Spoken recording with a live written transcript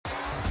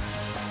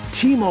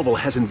T-Mobile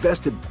has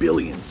invested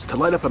billions to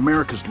light up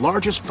America's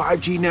largest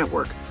 5G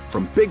network,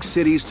 from big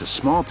cities to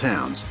small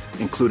towns,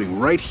 including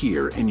right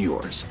here in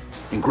yours.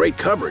 And great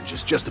coverage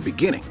is just the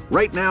beginning.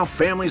 Right now,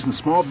 families and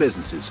small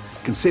businesses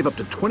can save up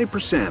to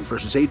 20%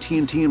 versus AT&T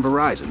and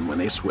Verizon when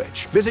they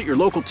switch. Visit your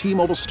local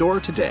T-Mobile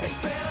store today.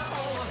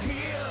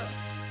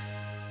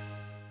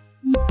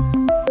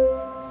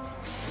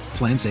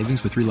 Plan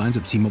savings with 3 lines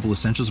of T-Mobile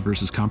Essentials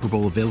versus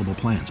comparable available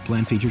plans.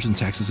 Plan features and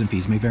taxes and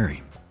fees may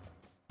vary.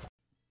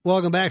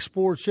 Welcome back,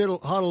 Sports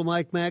Huddle.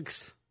 Mike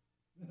Max,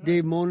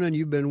 Dave Mona, and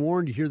you've been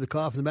warned. You hear the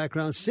cough in the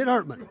background. Sid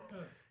Hartman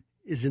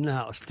is in the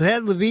house.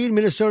 Thad Levine,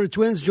 Minnesota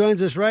Twins,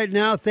 joins us right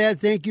now. Thad,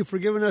 thank you for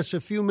giving us a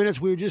few minutes.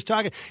 We were just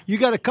talking. You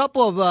got a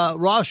couple of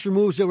roster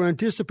moves that were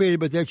anticipated,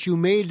 but that you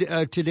made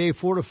today,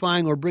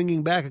 fortifying or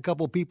bringing back a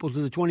couple of people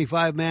to the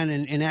 25-man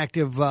in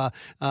active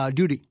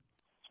duty.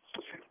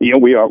 Yeah,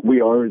 we are.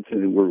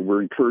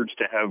 We're encouraged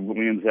to have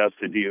Williams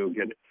Astudillo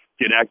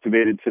get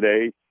activated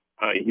today.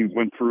 He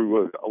went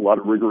through a lot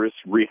of rigorous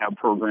rehab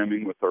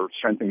programming with our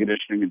strength and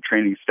conditioning and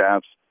training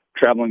staffs,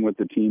 traveling with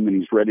the team, and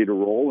he's ready to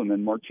roll. And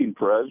then Martin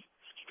Perez,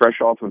 fresh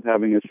off of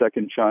having a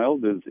second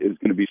child, is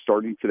going to be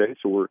starting today.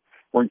 So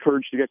we're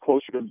encouraged to get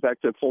closer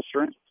back to full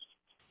strength.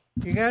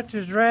 You got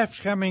the drafts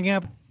coming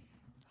up.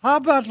 How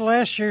about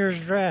last year's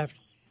draft?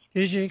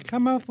 Did you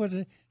come up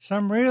with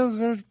some real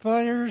good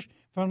players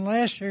from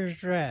last year's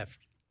draft?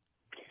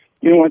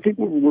 I think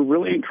we're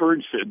really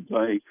encouraged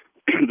by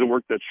the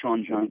work that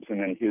Sean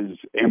Johnson and his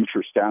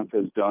amateur staff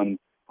has done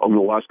over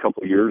the last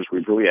couple of years.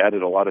 We've really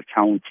added a lot of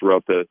talent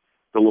throughout the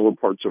lower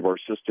parts of our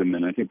system,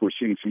 and I think we're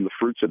seeing some of the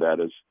fruits of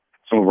that as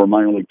some of our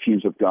minor league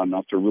teams have gotten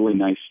off to really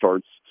nice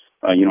starts,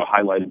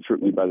 highlighted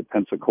certainly by the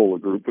Pensacola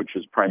group, which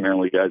is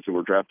primarily guys that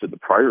were drafted the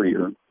prior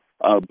year.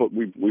 But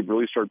we've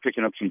really started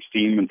picking up some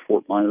steam in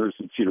Fort Myers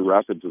and Cedar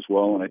Rapids as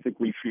well, and I think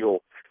we feel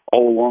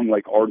all along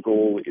like our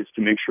goal is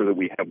to make sure that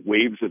we have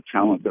waves of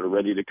talent that are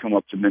ready to come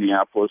up to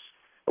Minneapolis.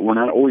 We're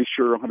not always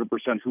sure 100%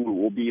 who it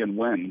will be and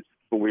when,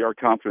 but we are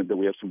confident that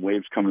we have some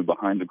waves coming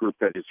behind the group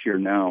that is here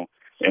now.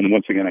 And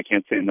once again, I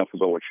can't say enough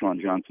about what Sean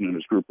Johnson and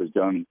his group has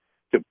done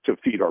to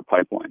feed our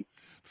pipeline.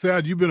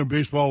 Thad, you've been in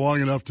baseball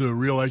long enough to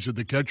realize that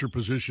the catcher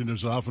position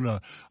is often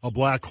a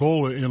black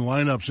hole in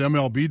lineups.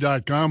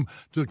 MLB.com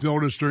took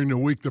notice during the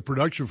week the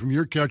production from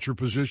your catcher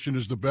position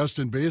is the best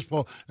in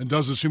baseball and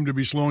doesn't seem to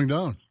be slowing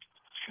down.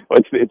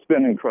 Well, it's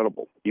been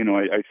incredible.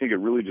 I think it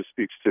really just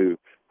speaks to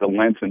the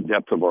length and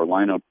depth of our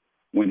lineup.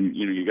 When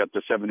you got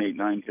the 7, 8,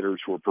 9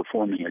 hitters who are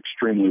performing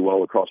extremely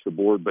well across the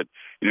board, but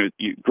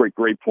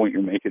great point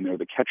you're making there.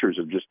 The catchers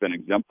have just been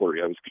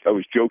exemplary. I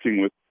was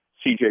joking with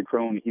CJ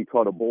Crone. He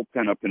caught a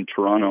bullpen up in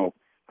Toronto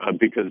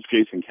because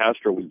Jason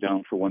Castro was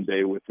down for one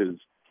day with his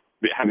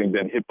having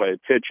been hit by a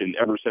pitch, and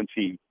ever since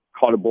he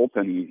caught a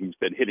bullpen, he's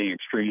been hitting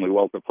extremely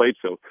well at the plate.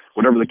 So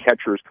whatever the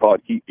catcher has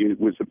caught,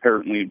 it was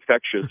apparently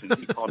infectious, and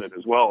he caught it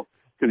as well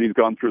because he's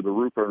gone through the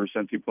roof ever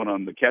since he put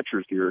on the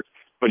catcher's gear.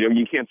 But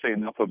you can't say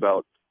enough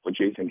about what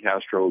Jason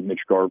Castro, Mitch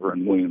Garver,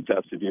 and Williams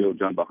Astudillo have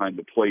done behind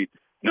the plate.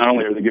 Not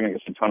only are they giving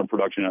us a ton of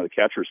production out of the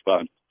catcher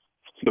spot,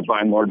 but by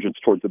and large it's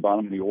towards the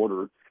bottom of the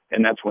order,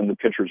 and that's when the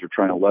pitchers are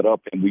trying to let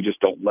up, and we just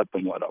don't let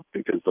them let up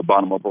because the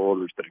bottom of our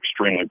order has been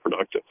extremely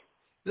productive.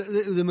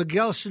 The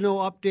Miguel Sano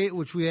update,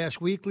 which we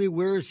ask weekly,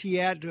 where is he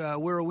at?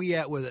 Where are we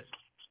at with it?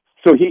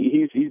 So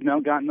he's now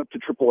gotten up to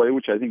AAA,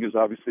 which I think is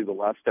obviously the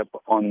last step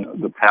on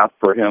the path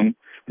for him.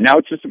 Now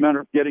it's just a matter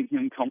of getting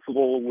him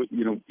comfortable with,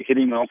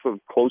 hitting off of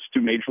close to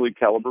major league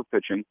caliber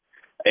pitching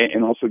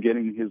and also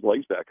getting his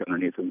legs back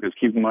underneath him. Because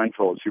keep in mind,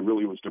 fellas, he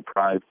really was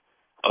deprived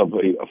of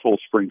a full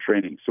spring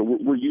training. So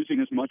we're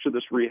using as much of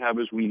this rehab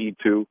as we need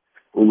to.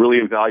 We're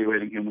really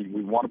evaluating him.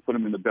 We want to put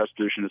him in the best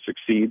position to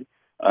succeed.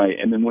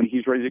 And then when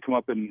he's ready to come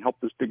up and help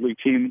this big league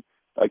team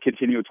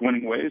continue its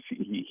winning ways,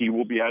 he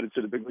will be added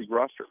to the big league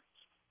roster.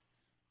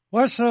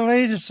 What's the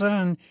latest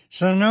on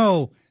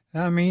Sano?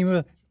 I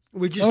mean,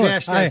 we just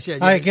asked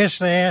that. I guess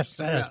they asked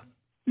that.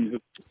 Yeah.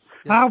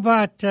 How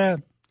about,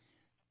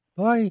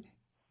 boy,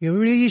 you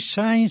really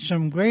signed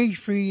some great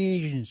free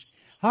agents.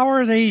 How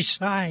are they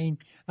signed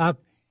up?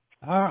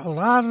 Are a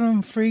lot of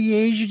them free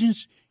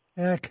agents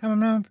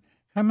coming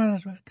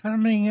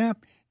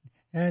up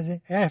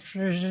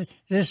after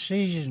this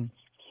season?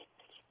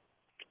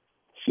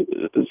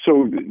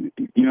 So,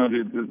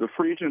 the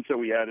free agents that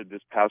we added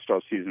this past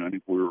off season, I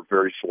think we were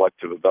very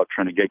selective about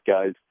trying to get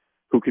guys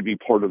who could be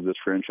part of this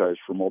franchise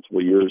for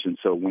multiple years. And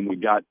so when we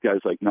got guys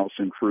like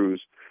Nelson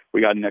Cruz,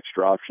 we got an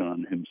extra option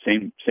on him.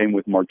 Same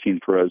with Martin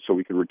Perez, so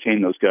we could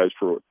retain those guys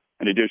for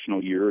an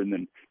additional year. And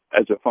then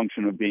as a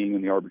function of being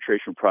in the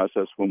arbitration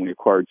process, when we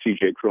acquired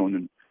CJ Crone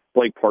and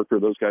Blake Parker,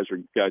 those guys are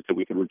guys that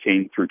we could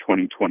retain through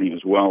 2020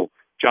 as well.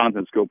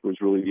 Jonathan Scope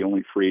was really the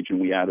only free agent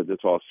we added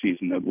this off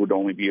season that would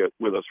only be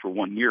with us for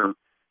 1 year.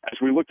 As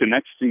we look to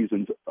next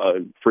season's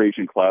free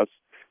agent class,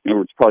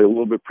 it's probably a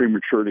little bit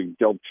premature to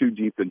delve too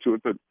deep into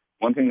it, but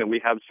one thing that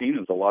we have seen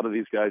is a lot of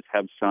these guys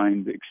have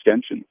signed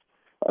extensions,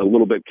 a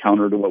little bit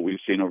counter to what we've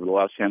seen over the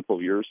last handful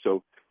of years.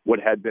 So what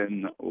had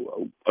been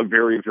a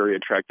very, very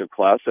attractive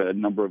class, a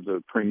number of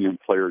the premium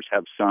players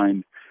have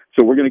signed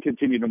So we're going to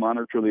continue to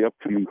monitor the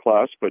upcoming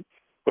class, but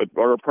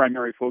our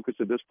primary focus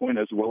at this point,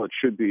 as well it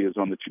should be, is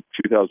on the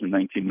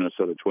 2019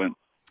 Minnesota Twins.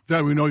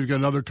 Dad, we know you've got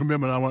another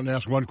commitment. I want to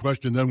ask one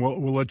question, then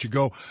we'll let you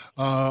go.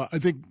 I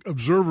think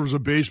observers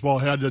of baseball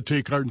had to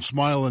take heart and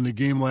smile in the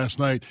game last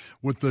night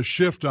with the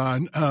shift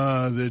on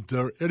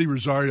that Eddie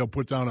Rosario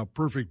put down a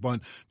perfect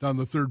bunt down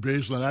the third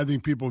baseline. I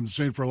think people have been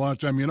saying for a long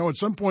time, at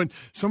some point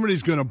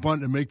somebody's going to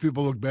bunt and make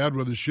people look bad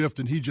with a shift,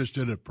 and he just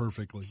did it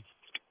perfectly.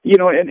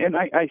 And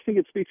I think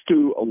it speaks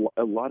to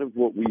a lot of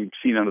what we've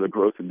seen out of the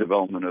growth and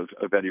development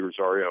of Eddie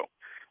Rosario.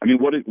 I mean,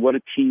 what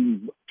a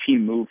team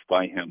move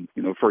by him.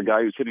 For a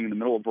guy who's hitting in the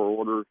middle of our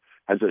order,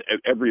 has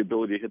every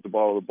ability to hit the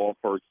ball of the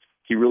ballpark.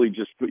 He really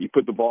just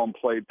put the ball in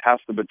play,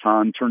 passed the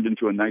baton, turned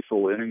into a nice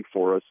little inning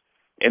for us.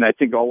 And I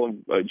think all of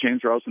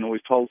James Rousen always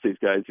tells these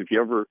guys, if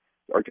you ever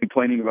are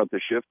complaining about the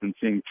shift and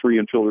seeing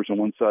three infielders on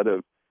one side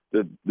of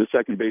the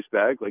second base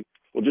bag,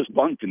 we'll just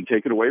bunt and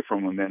take it away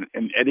from him.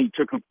 And Eddie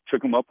took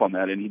him up on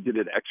that, and he did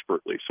it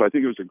expertly. So I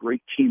think it was a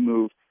great team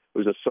move. It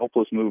was a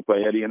selfless move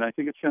by Eddie, and I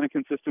think it's kind of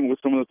consistent with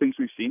some of the things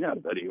we've seen out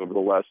of Eddie over the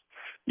last,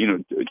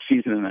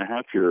 season and a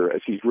half here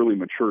as he's really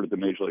matured at the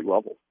major league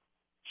level.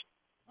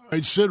 All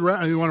right, Sid,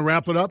 you want to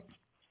wrap it up?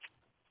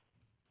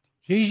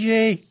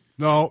 TJ?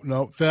 No,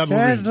 Thad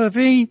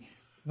Levine,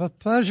 a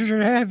pleasure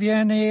to have you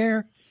on the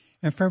air,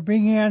 and for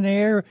being on the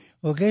air,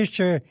 we'll get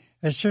you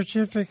a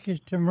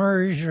certificate to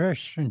Murray's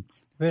Restaurant,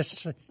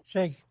 best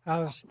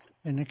steakhouse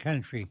in the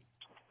country.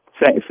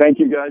 Thank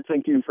you, guys.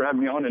 Thank you for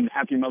having me on, and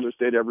happy Mother's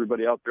Day to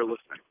everybody out there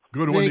listening.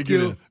 Good one to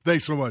get in.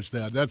 Thanks so much,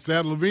 Thad. That's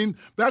Thad Levine.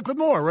 Back with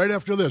more right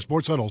after this.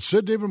 Sports Huddle.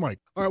 Sid, Dave, and Mike.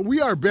 All right,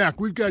 we are back.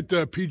 We've got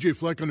PJ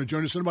Fleck going to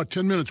join us in about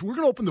 10 minutes. We're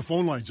going to open the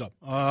phone lines up.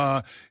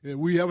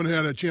 We haven't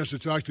had a chance to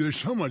talk to you. There's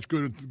so much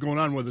good going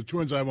on with the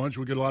Twins. I have a hunch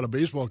we'll get a lot of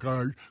baseball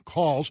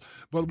calls.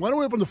 But why don't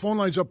we open the phone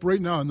lines up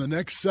right now in the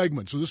next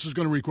segment? So this is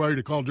going to require you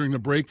to call during the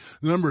break.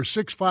 The number is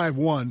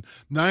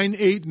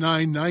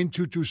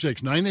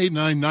 651-989-9226.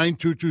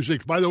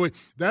 989-9226. By the way,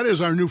 that is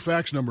our new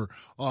fax number.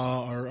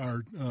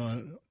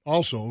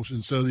 Also,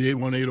 instead of the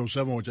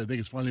 81807, which I think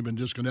has finally been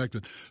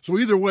disconnected. So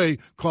either way,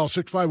 call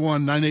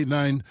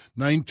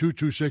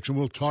 651-989-9226, and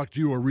we'll talk to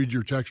you or read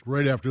your text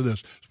right after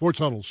this. Sports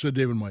Huddle, Sid,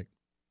 Dave, and Mike.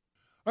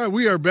 All right,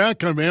 we are back.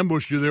 Kind of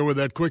ambushed you there with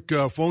that quick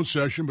phone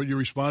session, but you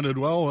responded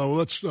well.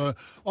 Let's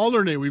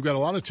alternate. We've got a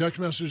lot of text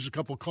messages, a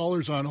couple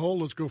callers on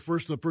hold. Let's go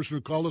first to the person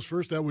who called us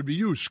first. That would be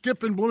you,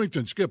 Skip in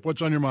Bloomington. Skip,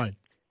 what's on your mind?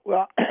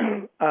 Well,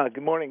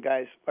 good morning,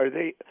 guys.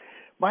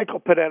 Michael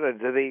Pineda,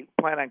 do they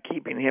plan on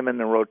keeping him in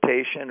the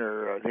rotation,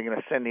 or are they going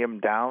to send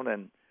him down?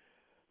 And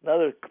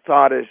another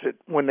thought is that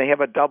when they have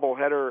a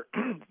doubleheader,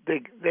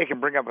 they can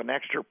bring up an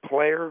extra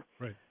player.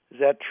 Right. Is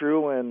that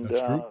true? And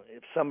That's true.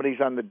 If somebody's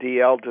on the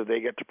DL, do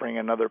they get to bring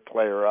another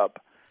player up?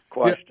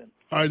 Question. Yeah.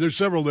 All right, there's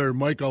several there.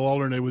 Mike, I'll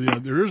alternate with you.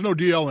 There is no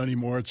DL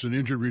anymore. It's an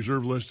injured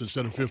reserve list.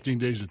 Instead of 15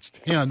 days, it's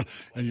 10,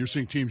 and you're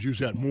seeing teams use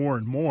that more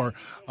and more.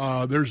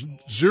 There's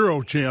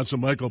zero chance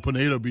of Michael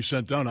Pineda be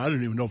sent down. I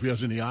don't even know if he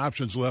has any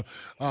options left.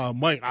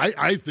 Mike,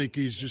 I think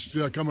he's just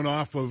coming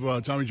off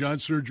of Tommy John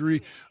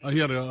surgery. He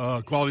had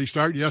a quality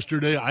start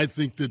yesterday. I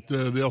think that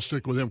they'll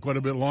stick with him quite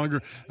a bit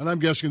longer, and I'm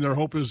guessing their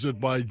hope is that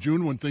by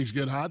June, when things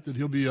get hot, that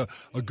he'll be a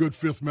good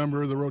fifth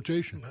member of the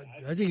rotation.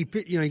 I think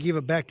he gave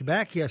a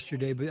back-to-back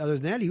yesterday, but other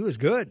than that, he was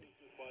good.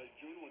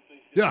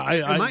 Yeah,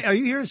 are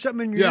you hearing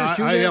something in your ear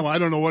too? I am. I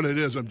don't know what it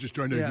is. I'm just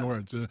trying to ignore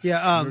it.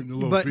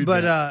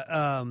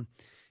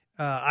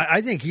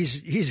 I think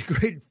he's a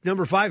great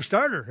number 5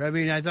 starter. I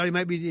mean, I thought he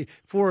might be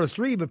 4 or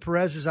 3, but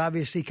Perez has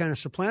obviously kind of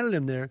supplanted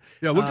him there.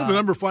 Yeah, look at the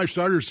number 5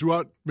 starters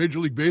throughout Major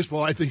League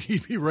Baseball. I think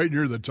he'd be right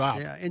near the top.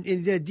 Yeah, and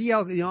the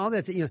DL, all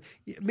that.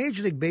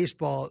 Major League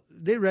Baseball,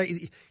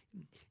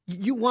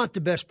 you want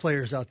the best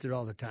players out there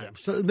all the time. Yeah.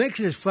 So it makes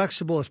it as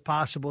flexible as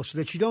possible so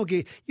that you don't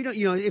get,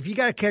 if you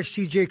got to catch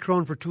C.J.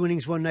 Cron for 2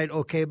 innings one night,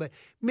 okay, but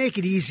make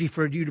it easy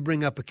for you to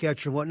bring up a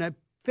catcher and whatnot.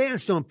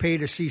 Fans don't pay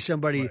to see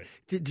somebody,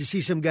 to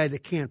see some guy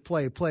that can't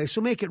play. So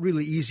make it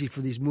really easy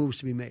for these moves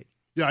to be made.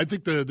 Yeah, I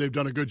think they've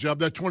done a good job.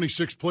 That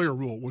 26-player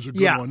rule was a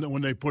good one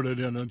when they put it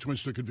in, and the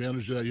Twins took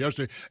advantage of that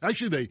yesterday.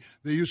 Actually,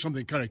 they used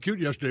something kind of cute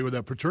yesterday with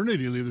that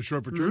paternity leave, the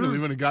short paternity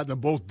leave, and it got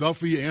them both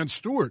Duffy and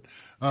Stewart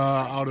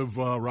out of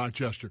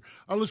Rochester.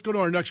 Let's go to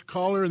our next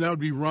caller, and that would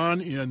be Ron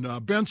in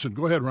Benson.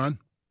 Go ahead, Ron.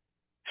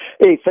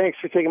 Hey, thanks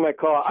for taking my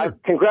call. Sure.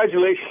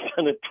 Congratulations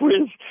on the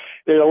Twins.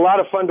 They're a lot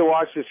of fun to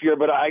watch this year,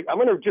 but I'm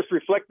going to just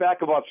reflect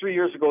back about 3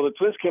 years ago. The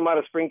Twins came out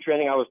of spring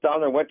training. I was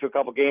down there and went to a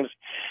couple games.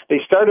 They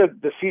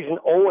started the season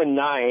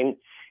 0-9,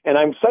 and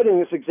I'm citing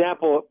this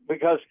example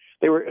because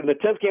they were in the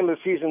 10th game of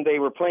the season. They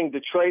were playing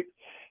Detroit.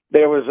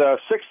 There was a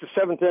 6th to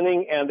 7th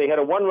inning, and they had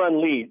a 1-run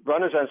lead.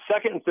 Runners on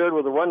 2nd and 3rd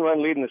with a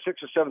 1-run lead in the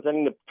 6th or 7th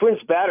inning. The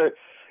Twins batter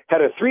had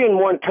a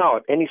 3-1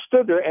 count, and he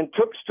stood there and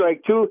took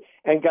strike 2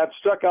 and got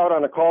struck out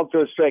on a called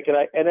third strike.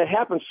 And it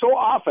happened so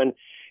often.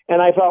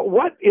 And I thought,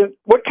 what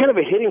kind of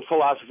a hitting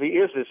philosophy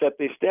is this, that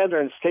they stand there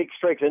and take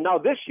strikes? And now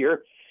this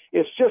year,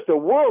 it's just a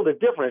world of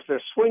difference.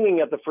 They're swinging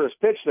at the first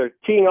pitch. They're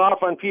teeing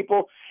off on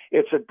people.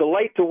 It's a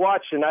delight to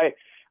watch. And I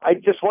I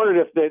just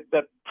wondered if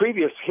that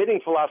previous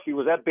hitting philosophy,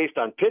 was that based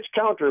on pitch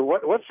count, or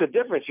what's the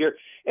difference here?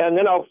 And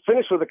then I'll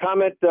finish with a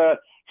comment.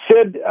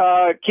 Sid,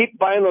 keep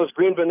buying those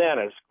green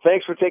bananas.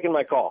 Thanks for taking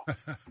my call.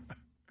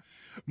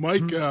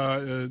 Mike,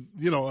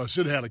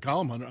 Sid had a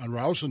column on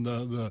Rouse and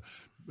the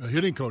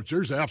hitting coach.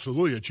 There's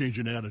absolutely a change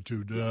in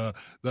attitude.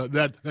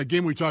 That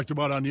game we talked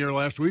about on the air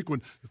last week,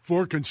 when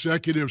 4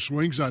 consecutive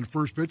swings on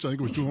first pitch, I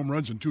think it was 2 home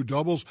runs and 2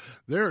 doubles.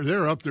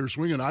 They're up there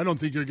swinging. I don't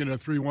think you're going to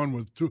have 3-1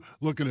 with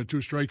looking at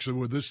 2 strikes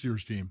with this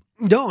year's team.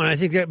 No, and I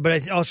think that, but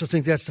I also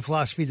think that's the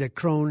philosophy that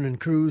Crone and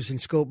Cruz and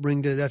Scope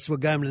bring to. That's what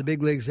got him to the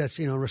big leagues. That's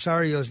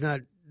Rosario's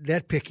not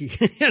that picky.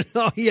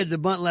 He had the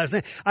bunt last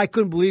night. I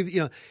couldn't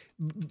believe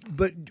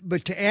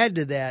but to add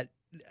to that.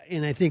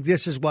 And I think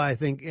this is why I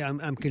think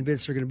I'm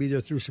convinced they're going to be there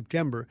through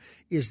September,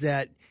 is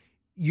that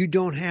you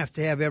don't have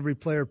to have every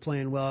player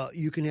playing well.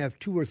 You can have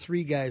 2 or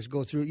 3 guys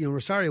go through.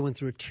 Rosario went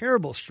through a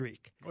terrible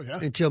streak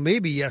until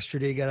maybe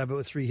yesterday, got up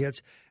with 3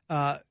 hits,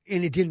 and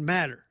it didn't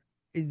matter.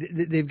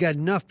 They've got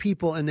enough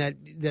people, and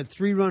that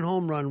 3-run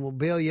home run will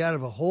bail you out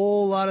of a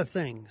whole lot of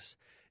things.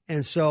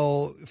 And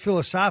so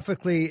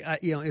philosophically,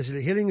 is it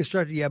a hitting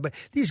instructor? Yeah, but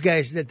these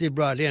guys that they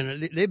brought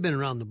in, they've been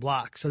around the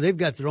block, so they've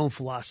got their own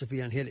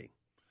philosophy on hitting.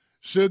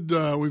 Sid,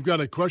 we've got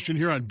a question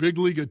here on big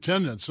league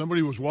attendance.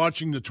 Somebody was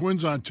watching the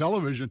Twins on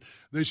television.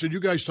 They said,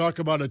 you guys talk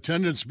about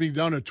attendance being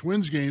down at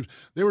Twins games.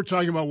 They were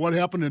talking about what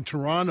happened in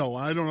Toronto.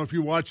 I don't know if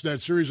you watched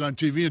that series on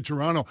TV in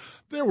Toronto.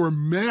 There were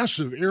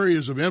massive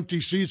areas of empty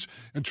seats.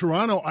 In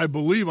Toronto, I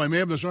believe, I may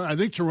have this wrong, I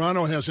think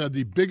Toronto has had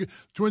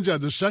Twins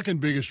had the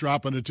second biggest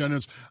drop in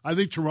attendance. I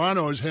think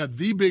Toronto has had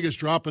the biggest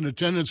drop in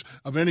attendance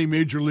of any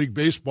Major League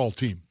Baseball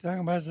team.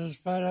 Talking about those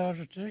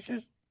 $5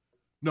 tickets?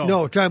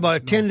 No, we're talking about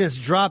attendance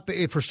drop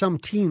for some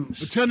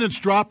teams. Attendance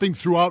dropping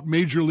throughout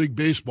Major League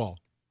Baseball.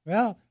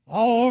 Well,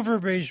 all over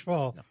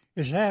baseball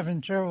is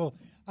having trouble.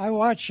 I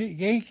watch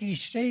Yankee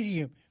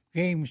Stadium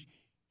games.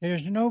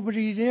 There's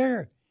nobody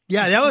there.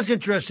 Yeah, that was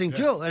interesting,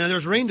 too. And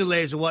there's rain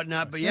delays and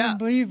whatnot, but it's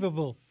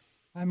unbelievable.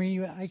 I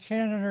mean, I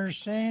can't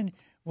understand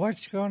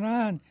what's going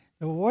on.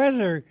 The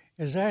weather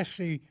is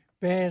actually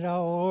bad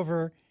all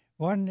over.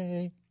 When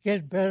they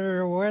get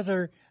better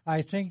weather,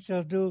 I think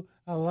they'll do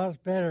a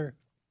lot better.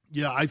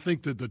 Yeah, I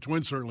think that the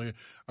Twins certainly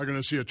are going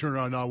to see a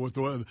turnaround now with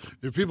the weather.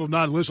 If people have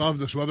not listened, I'll have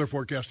this weather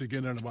forecast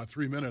again in about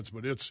 3 minutes,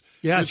 but it's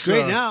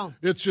great now.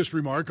 It's just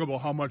remarkable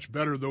how much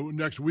better the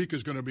next week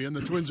is going to be, and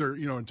the Twins are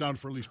in town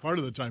for at least part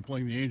of the time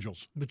playing the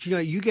Angels. But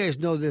you guys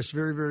know this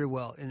very, very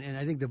well, and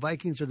I think the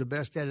Vikings are the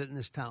best at it in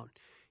this town.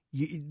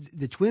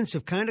 The Twins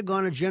have kind of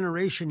gone a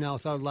generation now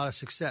without a lot of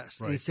success.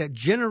 Right. And it's that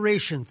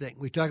generation thing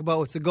we talk about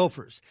with the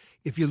Gophers.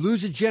 If you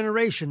lose a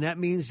generation, that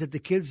means that the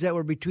kids that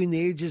were between the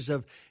ages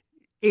of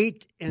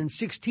 8 and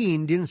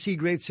 16 didn't see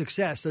great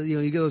success. So,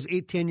 you get those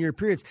 8-10 year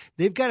periods.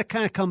 They've got to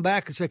kind of come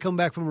back as they come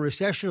back from a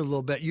recession a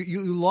little bit.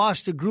 You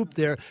lost a group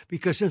there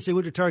because since they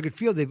went to Target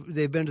Field,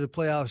 they've been to the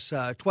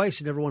playoffs twice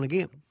and never won a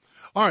game.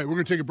 All right, we're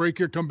going to take a break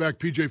here. Come back.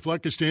 PJ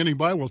Fleck is standing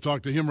by. We'll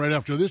talk to him right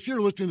after this.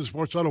 You're listening to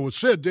Sports Huddle with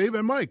Sid, Dave,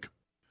 and Mike.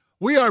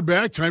 We are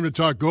back. Time to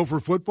talk Gopher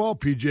football.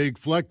 PJ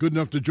Fleck, good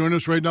enough to join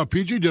us right now.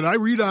 PJ, did I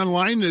read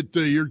online that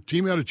your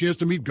team had a chance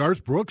to meet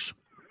Garth Brooks?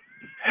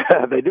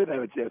 They did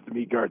have a chance to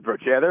meet Garth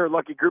Brooks. Yeah, they're a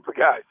lucky group of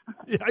guys.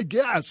 Yeah, I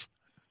guess.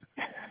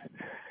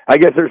 I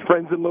guess there's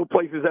friends in low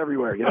places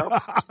everywhere,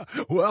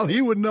 Well,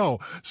 he would know.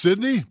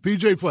 Sydney,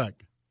 PJ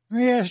Fleck. Let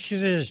me ask you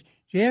this.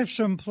 Do you have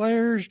some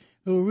players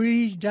who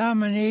really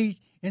dominate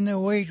in the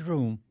weight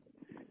room?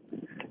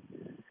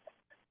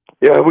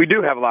 Yeah, we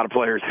do have a lot of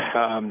players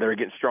that are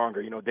getting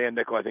stronger. Dan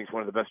Nickel, I think, is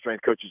one of the best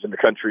strength coaches in the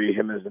country,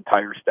 him and his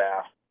entire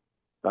staff.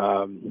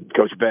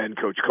 Coach Ben,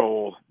 Coach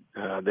Cole,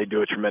 they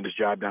do a tremendous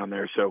job down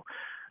there. So,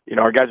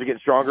 our guys are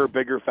getting stronger,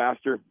 bigger,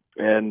 faster.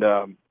 And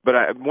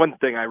one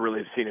thing I really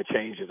have seen a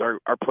change is our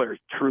players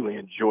truly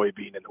enjoy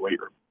being in the weight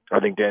room. I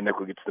think Dan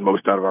Nickel gets the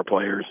most out of our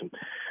players, and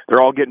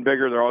they're all getting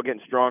bigger, they're all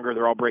getting stronger,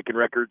 they're all breaking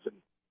records,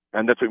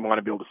 and that's what we want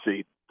to be able to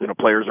see.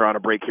 Players are on a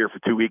break here for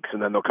 2 weeks,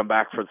 and then they'll come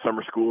back for the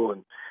summer school,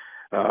 and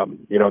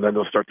then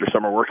they'll start their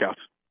summer workouts.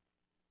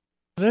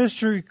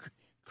 This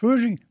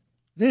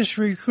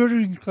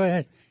recruiting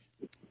class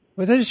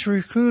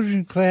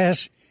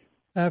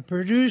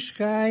produce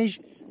guys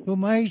who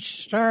might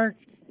start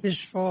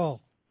this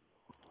fall.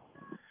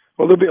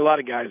 Well, there'll be a lot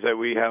of guys that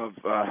we have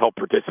helped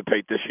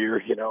participate this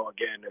year.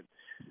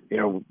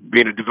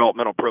 Being a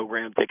developmental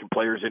program, taking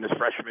players in as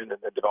freshmen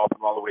and then develop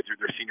them all the way through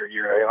their senior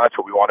year. That's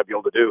what we want to be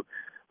able to do.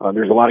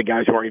 There's a lot of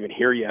guys who aren't even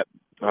here yet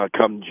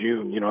come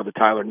June. The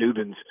Tyler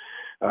Newbins,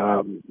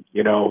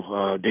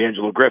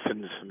 D'Angelo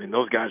Griffins. I mean,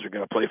 those guys are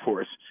going to play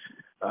for us.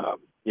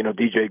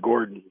 DJ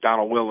Gordon,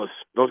 Donald Willis,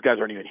 those guys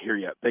aren't even here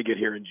yet. They get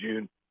here in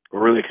June.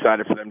 We're really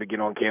excited for them to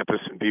get on campus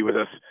and be with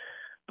us.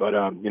 But,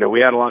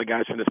 we had a lot of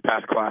guys from this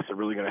past class that are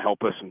really going to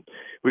help us. And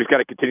we just got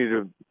to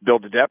continue to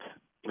build the depth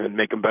and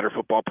make them better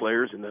football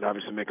players, and then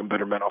obviously make them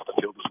better men off the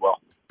field as well.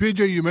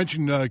 PJ, you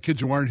mentioned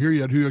kids who aren't here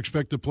yet who you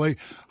expect to play.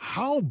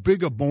 How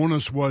big a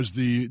bonus was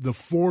the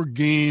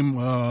 4-game,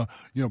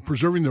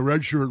 preserving the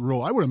redshirt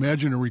rule? I would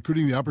imagine in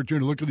recruiting the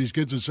opportunity to look at these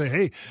kids and say,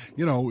 hey,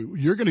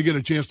 you're going to get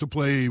a chance to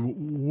play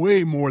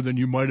way more than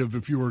you might have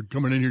if you were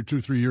coming in here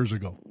 2-3 years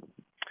ago.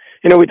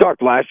 We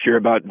talked last year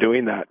about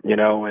doing that,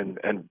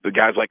 and the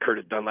guys like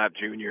Curtis Dunlap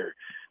Jr.,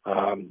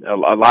 a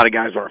lot of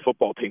guys on our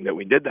football team that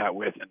we did that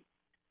with. And,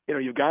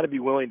 you've got to be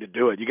willing to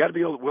do it. You got to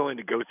be willing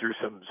to go through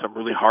some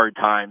really hard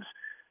times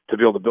to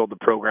be able to build the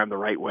program the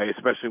right way,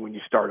 especially when you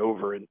start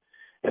over. And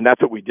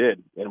that's what we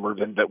did. And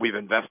we've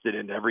invested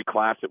in every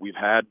class that we've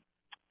had,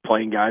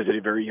 playing guys at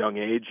a very young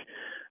age.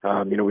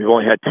 We've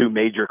only had 2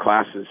 major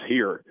classes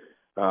here.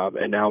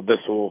 And now this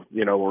will,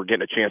 we're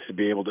getting a chance to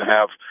be able to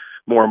have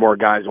more and more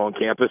guys on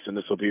campus, and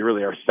this will be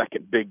really our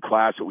second big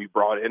class that we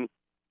brought in.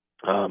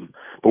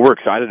 But we're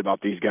excited about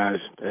these guys,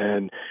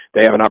 and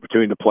they have an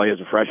opportunity to play as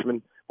a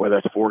freshman, whether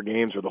that's 4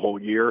 games or the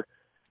whole year.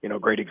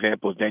 Great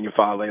example is Daniel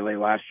Faalele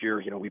last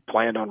year. We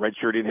planned on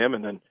redshirting him,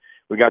 and then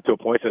we got to a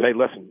point and said, hey,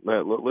 listen,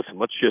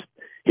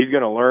 he's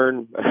going to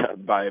learn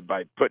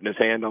by putting his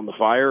hand on the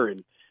fire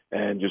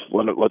and just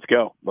let's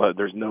go. But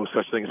there's no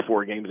such thing as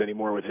 4 games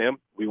anymore with him.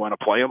 We want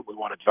to play him. We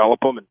want to develop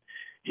him, and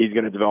he's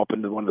going to develop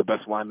into one of the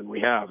best linemen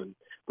we have. And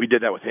we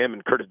did that with him,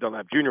 and Curtis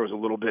Dunlap Jr. was a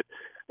little bit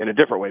in a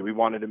different way. We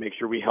wanted to make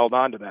sure we held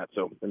on to that.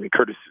 So,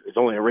 Curtis is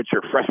only a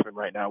redshirt freshman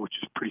right now, which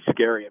is pretty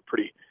scary and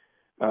pretty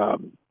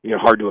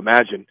hard to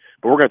imagine.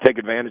 But we're going to take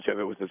advantage of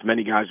it with as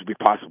many guys as we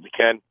possibly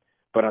can.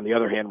 But on the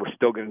other hand, we're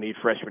still going to need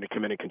freshmen to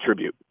come in and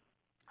contribute.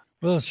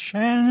 Will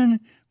Shannon,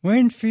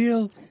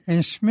 Winfield,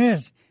 and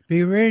Smith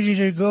be ready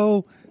to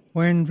go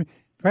when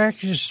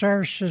practice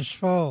starts this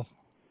fall?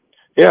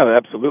 Yeah,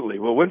 absolutely.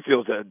 Well,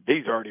 Winfield's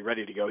he's already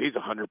ready to go. He's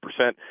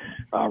 100%.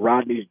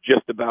 Rodney's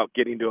just about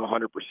getting to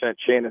 100%.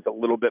 Shannon's a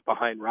little bit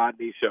behind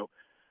Rodney. So,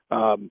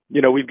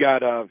 we've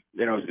got,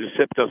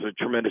 Sip does a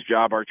tremendous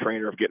job, our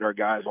trainer, of getting our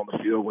guys on the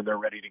field when they're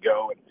ready to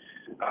go.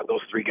 And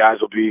those 3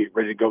 guys will be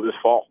ready to go this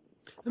fall.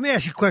 Let me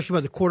ask you a question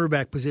about the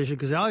quarterback position,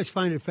 because I always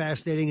find it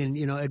fascinating.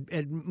 And,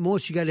 at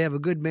most you got to have a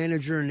good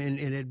manager,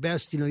 and at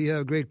best, you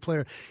have a great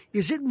player.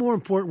 Is it more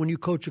important when you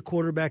coach a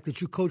quarterback that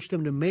you coach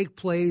them to make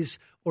plays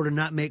or to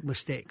not make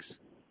mistakes?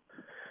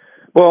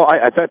 Well,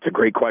 that's a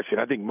great question.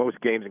 I think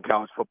most games in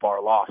college football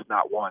are lost,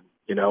 not won,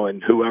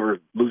 and whoever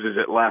loses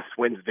it last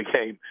wins the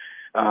game.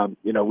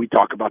 We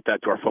talk about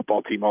that to our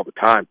football team all the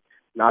time,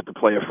 not to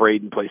play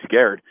afraid and play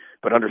scared,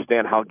 but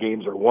understand how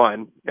games are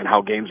won and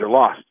how games are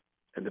lost.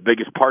 And the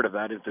biggest part of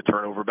that is the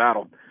turnover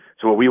battle.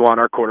 So what we want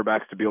our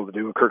quarterbacks to be able to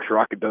do, and Kirk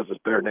Shiraka does this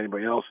better than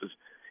anybody else, is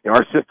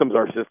our system's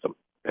our system.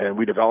 And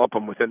we develop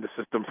them within the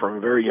system from a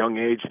very young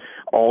age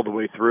all the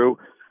way through.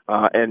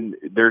 And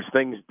there's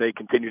things they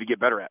continue to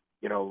get better at.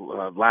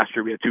 Last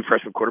year we had 2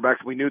 freshman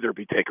quarterbacks. We knew there'd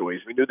be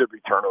takeaways. We knew there'd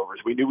be turnovers.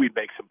 We knew we'd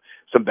make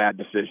some bad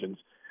decisions.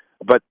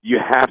 But you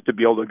have to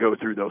be able to go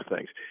through those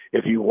things.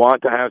 If you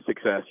want to have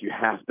success, you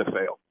have to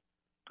fail.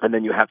 And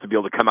then you have to be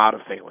able to come out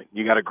of failing.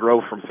 You got to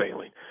grow from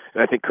failing.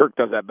 And I think Kirk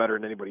does that better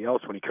than anybody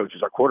else when he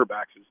coaches our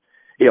quarterbacks.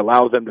 He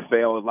allows them to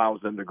fail, allows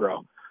them to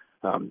grow.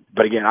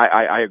 But again,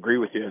 I agree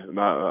with you,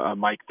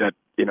 Mike, that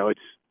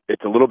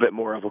it's a little bit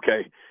more of,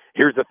 okay,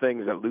 here's the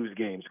things that lose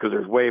games, because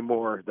there's way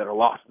more that are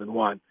lost than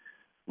won.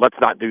 Let's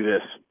not do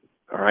this,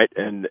 all right?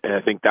 And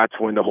I think that's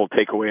when the whole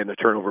takeaway and the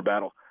turnover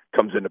battle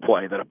comes into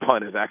play, that a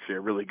punt is actually a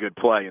really good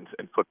play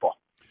in football.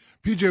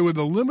 PJ, with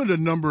a limited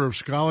number of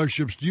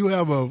scholarships, do you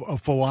have a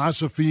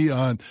philosophy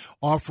on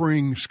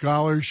offering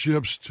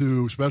scholarships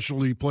to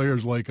specialty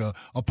players like a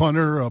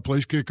punter, a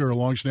place kicker, a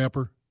long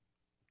snapper?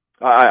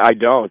 I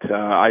don't.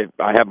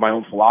 I have my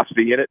own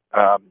philosophy in it.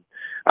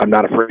 I'm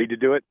not afraid to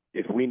do it.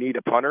 If we need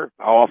a punter,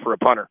 I'll offer a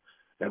punter,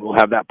 and we'll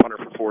have that punter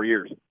for 4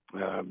 years.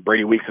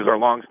 Brady Weeks is our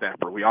long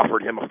snapper. We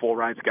offered him a full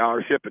ride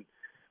scholarship, and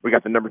we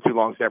got the number 2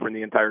 long snapper in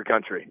the entire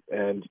country.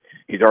 And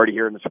he's already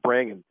here in the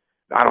spring, and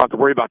I don't have to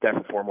worry about that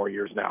for 4 more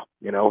years now,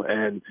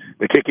 and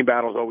the kicking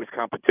battle is always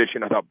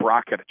competition. I thought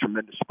Brock had a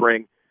tremendous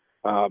spring.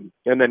 And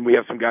then we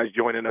have some guys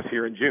joining us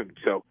here in June.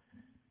 So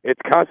it's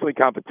constantly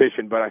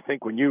competition, but I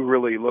think when you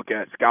really look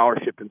at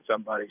scholarship in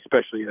somebody,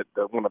 especially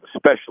at one of the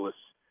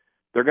specialists,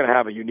 they're going to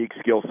have a unique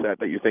skill set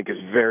that you think is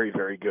very,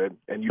 very good,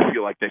 and you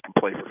feel like they can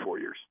play for 4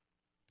 years.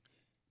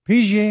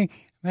 PJ,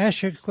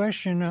 ask you a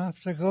question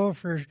off the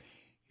Gophers.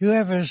 You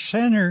have a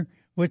center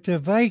with the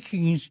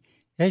Vikings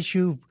that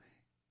you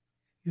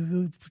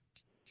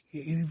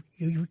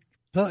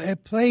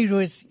played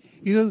with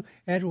you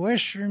at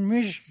Western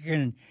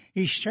Michigan.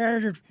 He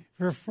started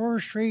for 4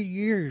 straight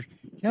years.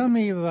 Tell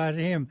me about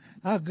him,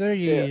 how good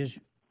he is.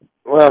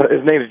 Well,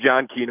 his name is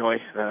John Kenoy.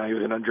 He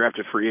was an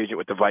undrafted free agent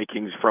with the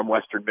Vikings from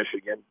Western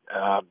Michigan.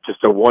 Just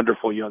a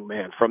wonderful young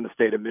man from the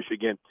state of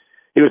Michigan.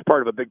 He was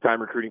part of a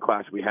big-time recruiting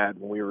class we had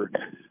when we were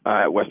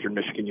at Western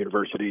Michigan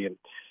University. And,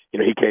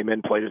 he came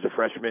in, played as a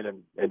freshman,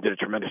 and did a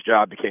tremendous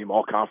job, became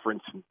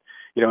all-conference. And,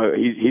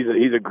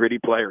 he's a gritty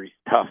player. He's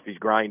tough. He's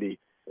grindy,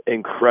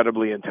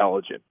 incredibly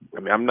intelligent.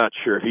 I mean, I'm not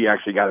sure if he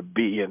actually got a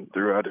B in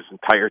throughout his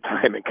entire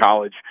time in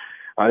college.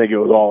 I think it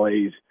was all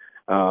A's.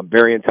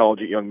 Very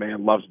intelligent young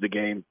man, loves the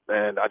game,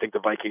 and I think the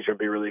Vikings are going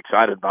to be really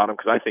excited about him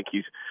because I think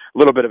he's a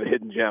little bit of a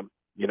hidden gem,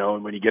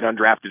 and when you get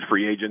undrafted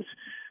free agents,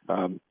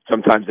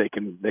 sometimes they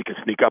can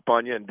sneak up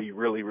on you and be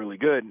really, really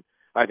good.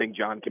 I think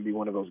John can be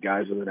one of those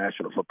guys in the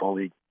National Football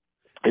League.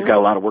 He's got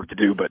a lot of work to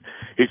do, but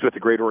he's with a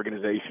great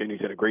organization.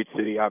 He's in a great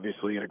city,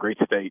 obviously, in a great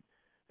state,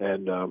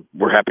 and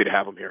we're happy to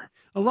have him here.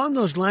 Along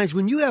those lines,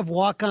 when you have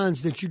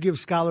walk-ons that you give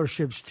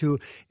scholarships to,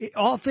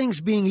 all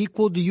things being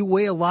equal, do you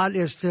weigh a lot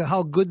as to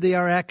how good they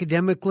are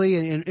academically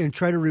and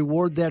try to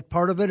reward that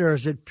part of it, or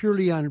is it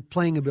purely on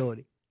playing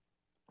ability?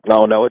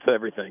 No, it's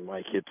everything,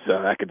 Mike. It's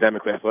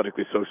academically,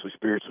 athletically, socially,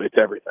 spiritually. It's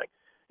everything.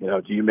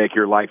 Do you make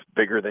your life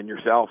bigger than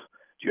yourself?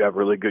 Do you have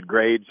really good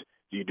grades?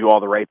 Do you do all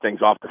the right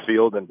things off the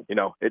field? And,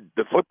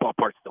 the football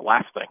part's the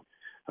last thing.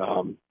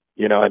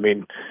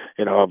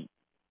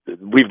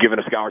 We've given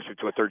a scholarship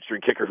to a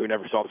third-string kicker who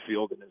never saw the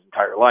field in his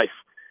entire life.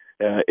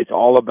 It's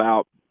all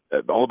about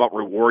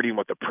rewarding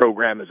what the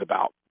program is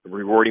about,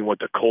 rewarding what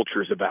the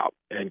culture is about,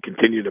 and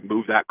continue to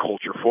move that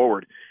culture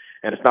forward.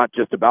 And it's not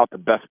just about the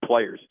best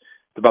players.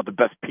 It's about the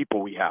best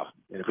people we have.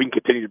 And if we can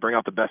continue to bring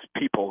out the best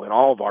people in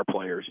all of our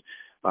players,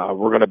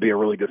 we're going to be a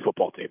really good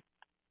football team.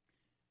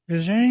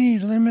 Is there any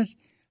limit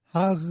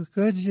how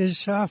good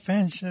this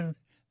offensive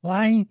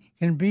line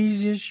can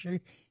be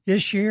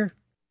this year?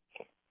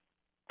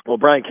 Well,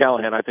 Brian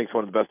Callahan, I think, is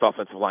one of the best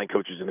offensive line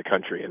coaches in the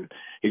country, and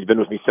he's been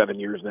with me 7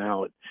 years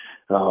now. And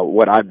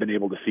what I've been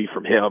able to see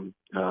from him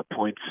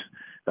points,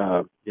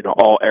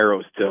 all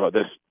arrows to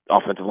this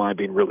offensive line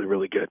being really,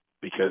 really good,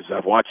 because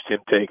I've watched him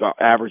take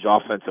average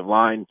offensive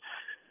line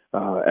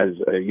as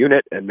a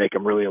unit and make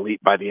them really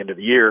elite by the end of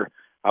the year.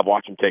 I've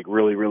watched him take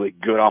really, really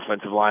good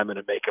offensive linemen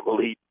and make them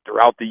elite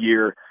throughout the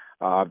year.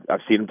 I've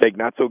seen him take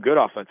not so good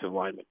offensive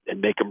linemen and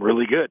make them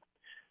really good.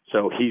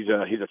 So he's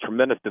a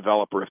tremendous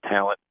developer of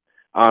talent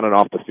on and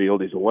off the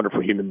field. He's a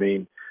wonderful human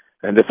being,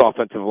 and this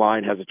offensive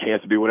line has a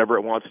chance to be whatever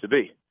it wants to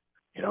be.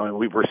 And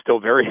we're still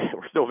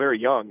very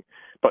young,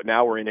 but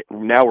now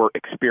we're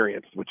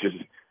experienced, which is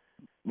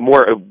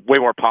way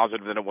more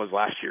positive than it was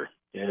last year.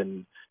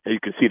 And you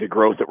can see the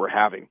growth that we're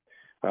having.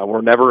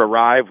 We'll never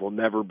arrive. We'll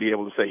never be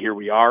able to say, here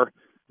we are.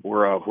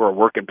 We're a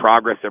work in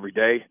progress every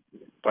day,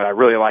 but I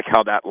really like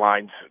how that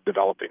line's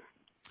developing.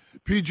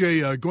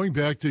 PJ, going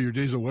back to your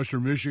days at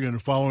Western Michigan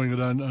and following it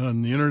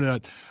on the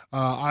internet,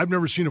 I've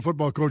never seen a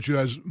football coach who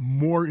has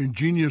more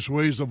ingenious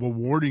ways of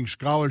awarding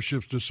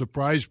scholarships to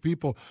surprise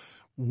people.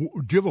 Do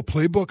you have a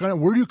playbook on it?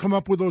 Where do you come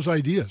up with those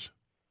ideas?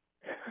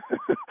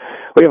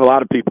 We have a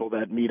lot of people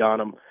that meet on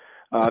them.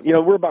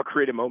 We're about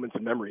creating moments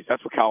and memories.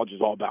 That's what college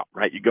is all about,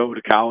 right? You go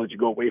to college, you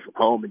go away from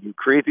home, and you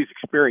create these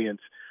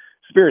experiences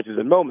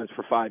and moments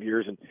for 5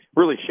 years and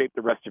really shape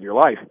the rest of your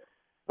life.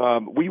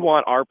 We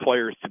want our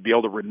players to be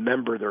able to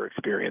remember their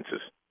experiences.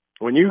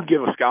 When you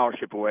give a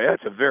scholarship away,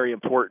 that's a very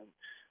important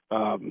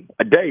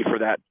a day for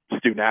that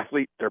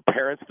student-athlete, their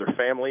parents, their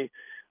family,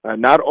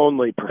 not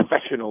only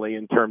professionally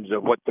in terms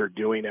of what they're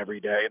doing every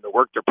day and the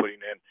work they're putting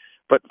in,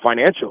 but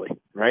financially,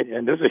 right?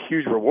 And there's a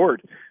huge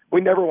reward.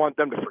 We never want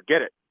them to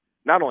forget it.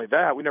 Not only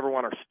that, we never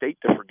want our state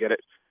to forget it.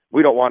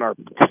 We don't want our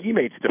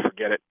teammates to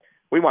forget it.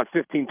 We want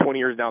 15, 20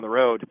 years down the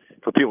road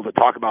for people to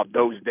talk about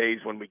those days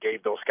when we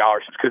gave those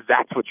scholarships, because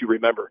that's what you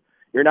remember.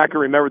 You're not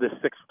going to remember the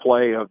sixth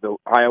play of the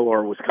Iowa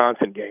or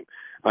Wisconsin game.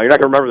 You're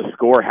not going to remember the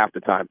score half the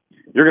time.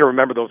 You're going to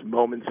remember those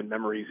moments and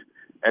memories,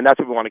 and that's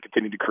what we want to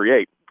continue to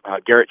create.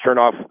 Garrett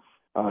Chernoff,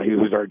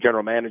 who's our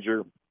general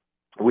manager,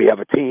 we have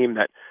a team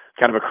that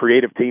kind of a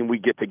creative team we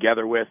get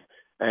together with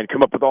and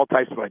come up with all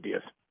types of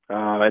ideas.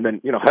 And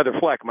then, Heather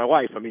Fleck, my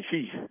wife,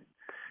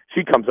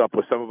 she comes up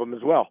with some of them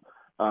as well.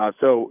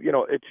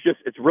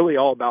 It's really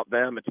all about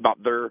them. It's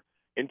about their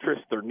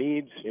interests, their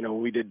needs.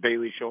 We did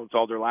Bailey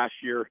Schoenfelder last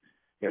year.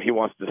 He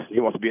wants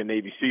to be a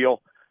Navy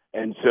SEAL.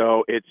 And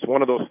so it's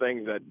one of those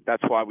things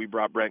that's why we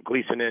brought Brent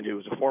Gleason in, who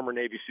was a former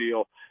Navy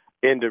SEAL,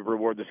 in to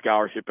reward the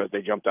scholarship as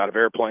they jumped out of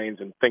airplanes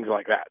and things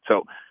like that.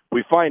 So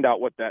we find out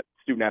what that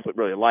student athlete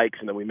really likes,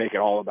 and then we make it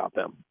all about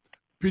them.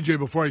 PJ,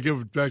 before I give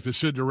it back to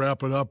Sid to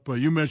wrap it up,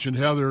 you mentioned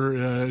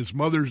Heather. It's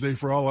Mother's Day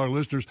for all our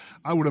listeners.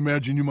 I would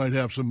imagine you might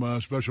have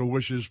some special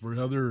wishes for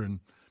Heather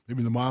and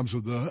maybe the moms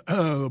of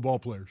the ball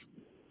players.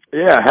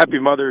 Yeah, happy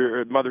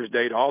Mother's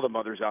Day to all the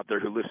mothers out there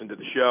who listen to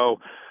the show.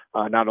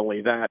 Not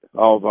only that,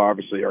 all of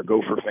obviously our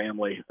Gopher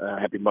family.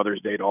 Happy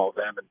Mother's Day to all of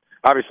them, and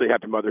obviously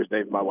happy Mother's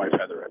Day to my wife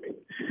Heather.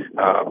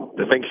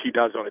 The things she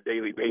does on a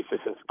daily basis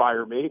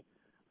inspire me.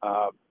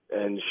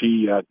 And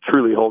she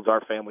truly holds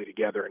our family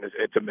together, and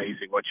it's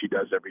amazing what she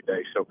does every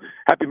day. So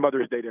happy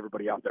Mother's Day to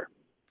everybody out there.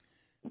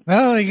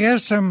 Well, I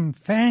got some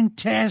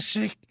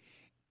fantastic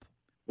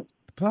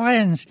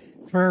plans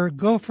for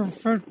Gopher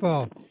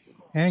football,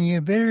 and you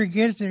better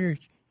get their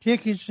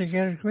tickets. They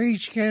got a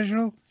great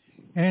schedule,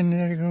 and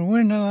they're going to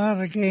win a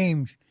lot of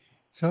games.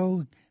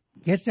 So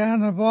get down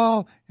the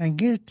ball and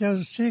get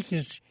those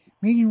tickets.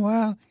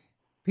 Meanwhile,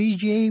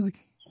 PJ,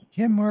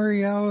 Tim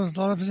Murray always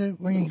loves it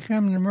when you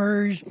come to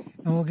Murray's,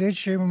 and we'll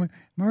get you a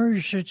Murray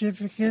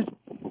certificate,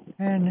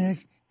 and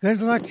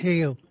good luck to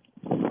you.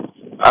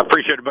 I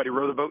appreciate it, buddy.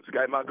 Row the boat,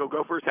 Sky Mount, go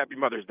Gophers. Happy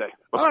Mother's Day.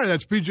 All right,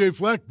 that's PJ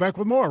Fleck. Back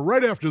with more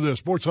right after this.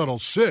 Sports Huddle,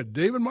 Sid,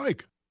 Dave, and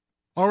Mike.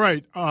 All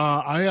right,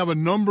 I have a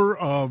number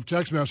of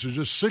text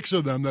messages, 6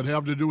 of them that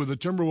have to do with the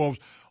Timberwolves.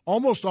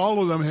 Almost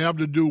all of them have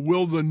to do,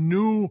 will the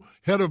new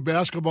head of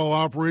basketball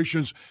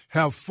operations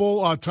have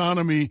full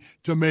autonomy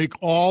to make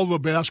all the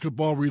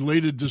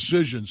basketball-related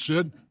decisions?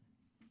 Sid?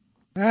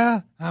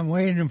 Well, I'm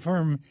waiting for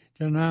him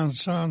to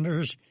announce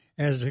Saunders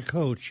as the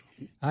coach.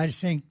 I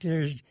think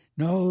there's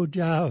no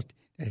doubt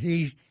that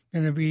he's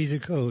going to be the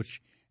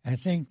coach. I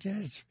think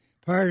that's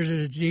part of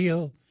the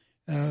deal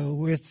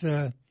with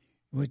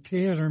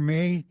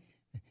TaylorMade,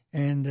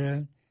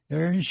 and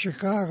they're in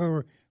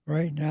Chicago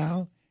right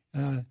now,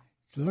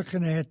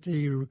 looking at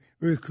the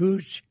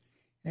recruits,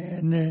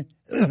 and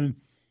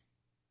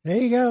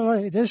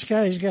this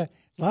guy's got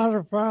a lot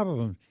of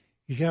problems.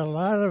 He's got a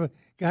lot of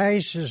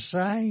guys to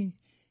sign.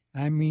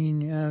 I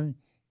mean,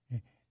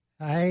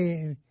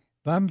 I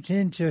bumped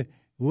into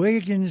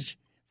Wiggins'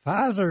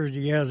 father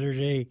the other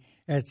day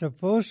at the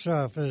post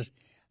office.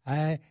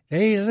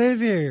 They live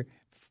here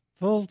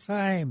full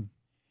time,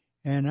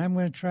 and I'm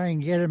going to try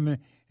and get him in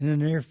the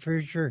near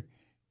future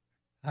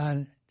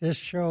on this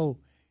show.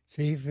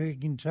 See if we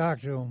can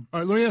talk to him. All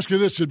right, let me ask you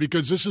this, Sid,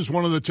 because this is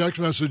one of the text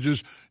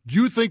messages. Do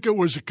you think it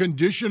was a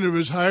condition of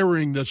his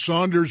hiring that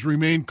Saunders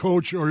remain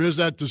coach, or is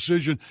that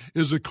decision,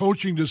 is the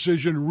coaching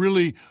decision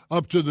really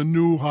up to the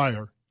new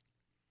hire?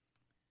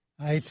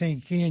 I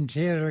think he and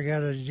Taylor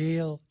got a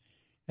deal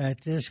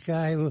that this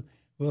guy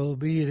will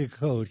be the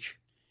coach.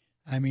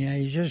 I mean,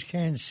 I just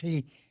can't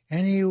see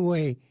any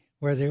way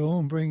where they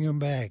won't bring him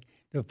back.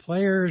 The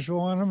players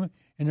want him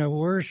in a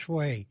worse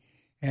way.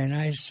 And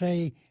I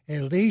say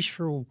at least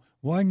for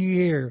 1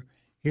 year,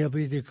 he'll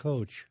be the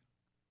coach.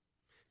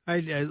 I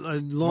had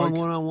a long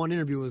one-on-one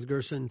interview with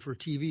Gerson for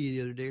TV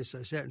the other day, so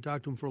I sat and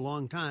talked to him for a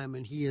long time,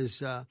 and he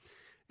is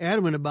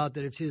adamant about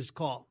that it's his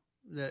call.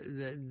 That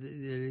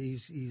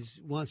he's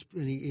wants,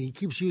 and he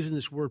keeps using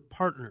this word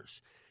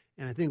partners.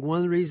 And I think one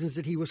of the reasons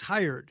that he was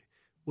hired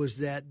was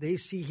that they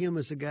see him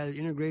as a guy that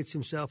integrates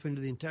himself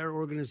into the entire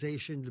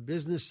organization, the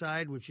business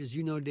side, which, as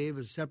you know, Dave,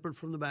 is separate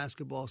from the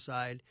basketball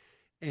side.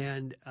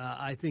 And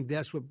I think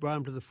that's what brought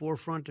him to the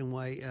forefront, and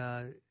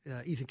why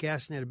Ethan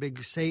Caston had a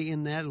big say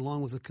in that,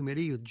 along with the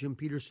committee with Jim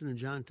Peterson and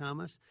John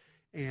Thomas.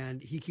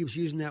 And he keeps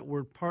using that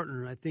word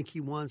partner. I think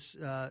he wants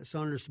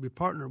Saunders to be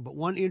partner. But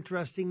one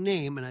interesting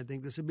name, and I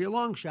think this would be a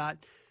long shot,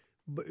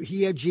 but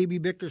he had J.B.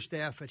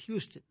 Bickerstaff at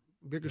Houston.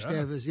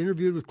 Bickerstaff has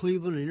interviewed with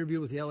Cleveland and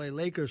interviewed with the L.A.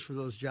 Lakers for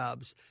those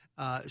jobs.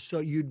 So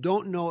you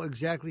don't know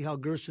exactly how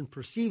Gerson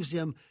perceives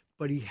him,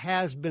 but he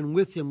has been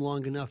with him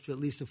long enough to at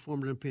least have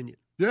formed an opinion.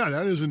 Yeah,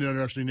 that is an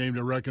interesting name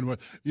to reckon with.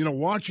 You know,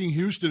 watching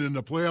Houston in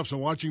the playoffs and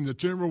watching the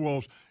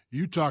Timberwolves,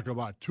 you talk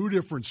about two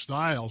different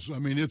styles. I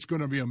mean, it's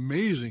going to be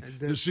amazing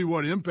to see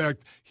what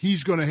impact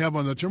he's going to have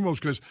on the Timberwolves,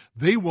 because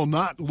they will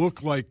not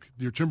look like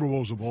the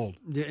Timberwolves of old.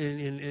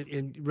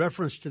 In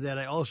reference to that,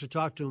 I also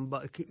talked to him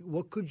about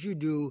what could you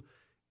do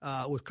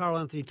with Karl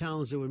Anthony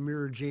Towns that would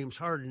mirror James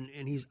Harden,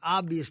 and he's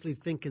obviously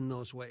thinking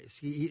those ways.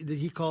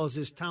 He calls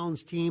his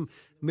Towns team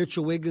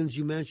Mitchell Wiggins.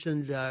 You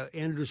mentioned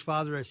Andrew's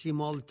father. I see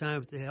him all the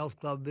time at the health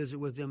club, visit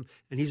with him,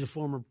 and he's a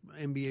former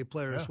NBA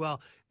player as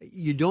well.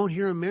 You don't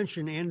hear him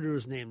mention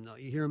Andrew's name, though.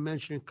 You hear him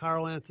mentioning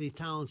Karl Anthony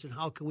Towns, and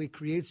how can we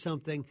create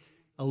something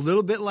a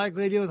little bit like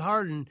they did with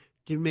Harden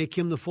to make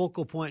him the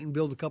focal point and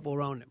build a couple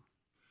around him.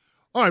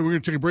 All right, we're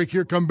going to take a break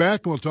here, come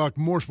back, and we'll talk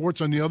more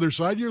sports on the other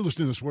side. You're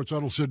listening to Sports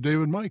Huddle, Sid,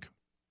 David, Mike.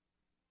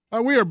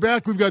 We are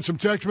back. We've got some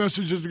text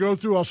messages to go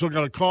through. Also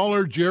got a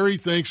caller. Jerry,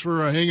 thanks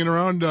for hanging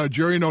around.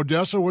 Jerry in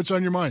Odessa, what's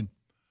on your mind?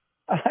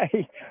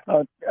 Happy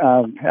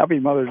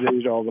Mother's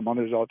Day to all the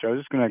mothers out there. I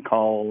was just going to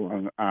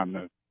call on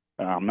the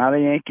I'm not a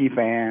Yankee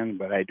fan,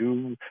 but I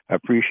do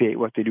appreciate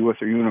what they do with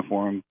their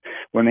uniform.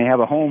 When they have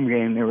a home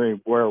game, they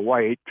wear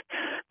white.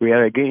 We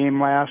had a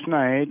game last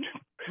night.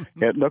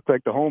 It looked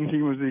like the home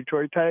team was the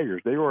Detroit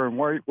Tigers. They were in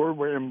white. We're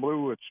wearing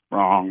blue. It's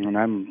wrong. And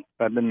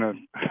I've been a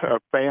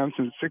fan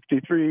since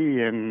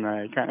 '63, and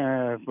I kind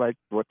of like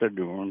what they're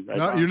doing.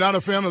 No, you're not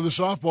a fan of the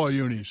softball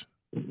unis?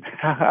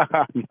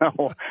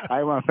 No,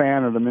 I'm a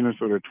fan of the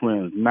Minnesota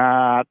Twins,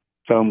 not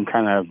some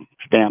kind of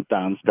stamped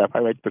on stuff. I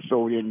like the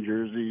Soviet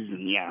jerseys,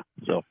 and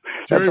so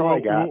that's Jerry, all I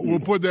got.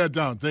 We'll put that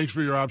down. Thanks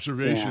for your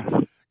observation. Yeah.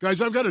 Guys,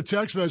 I've got a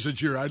text message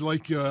here.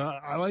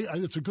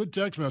 It's a good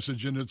text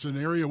message, and it's an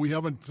area we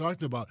haven't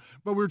talked about.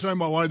 But we were talking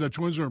about why the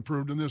Twins are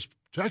improved, and this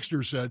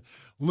texter said,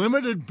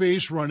 limited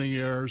base running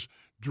errors,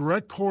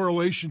 direct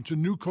correlation to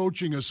new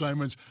coaching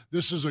assignments.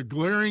 This is a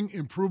glaring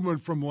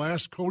improvement from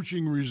last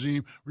coaching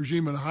regime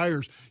and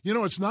hires. You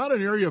know, it's not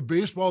an area of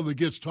baseball that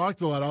gets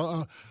talked a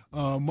lot.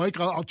 Mike,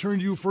 I'll turn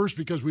to you first,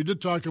 because we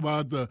did talk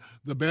about the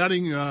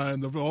batting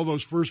and all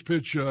those first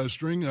pitch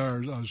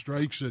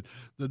strikes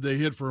that they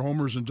hit for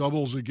homers and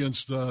doubles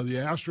against the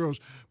Astros.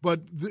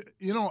 But,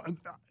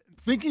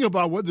 thinking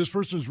about what this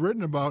person's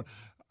written about,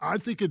 I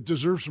think it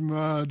deserves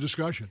some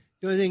discussion.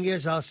 The only thing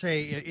is, I'll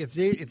say, if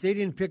they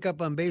didn't pick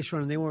up on base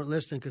running, they weren't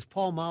listening, because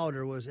Paul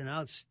Molitor was an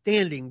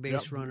outstanding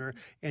base runner,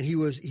 and he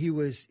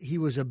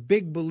was a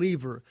big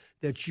believer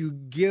that you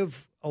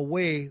give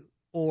away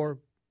or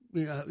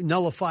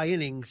nullify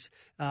innings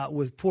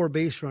with poor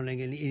base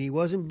running, and he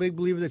wasn't a big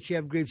believer that you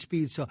have great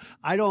speed. So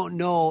I don't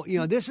know.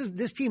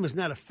 This team is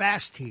not a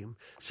fast team,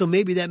 so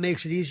maybe that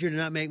makes it easier to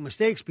not make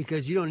mistakes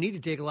because you don't need to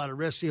take a lot of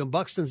risks.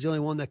 Buxton's the only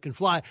one that can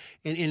fly,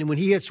 and when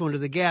he hits one to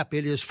the gap,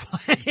 it is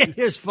fun. It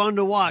is fun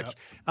to watch.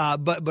 Yep.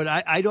 But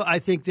I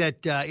think that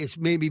it's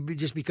maybe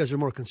just because they're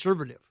more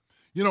conservative.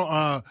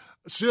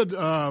 Sid,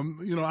 I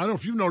don't know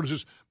if you've noticed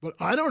this, but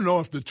I don't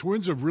know if the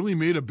Twins have really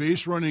made a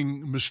base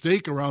running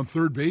mistake around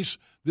third base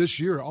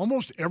this year.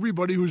 Almost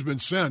everybody who's been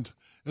sent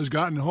has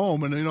gotten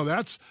home, and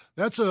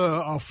that's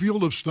a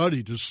field of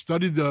study, to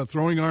study the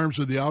throwing arms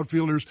of the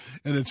outfielders.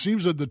 And it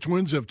seems that the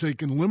Twins have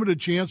taken limited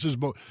chances,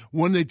 but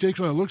when they take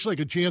one that looks like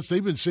a chance,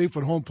 they've been safe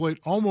at home plate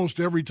almost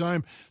every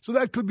time. So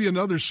that could be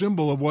another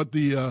symbol of what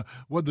the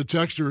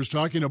texter is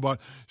talking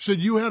about.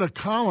 Sid, you had a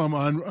column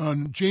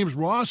on James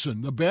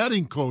Rawson, the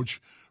batting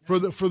coach for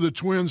the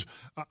Twins.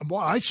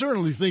 I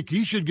certainly think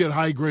he should get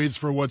high grades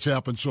for what's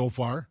happened so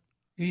far.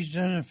 He's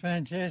done a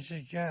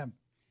fantastic job.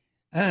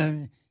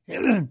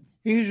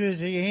 He was with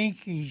the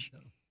Yankees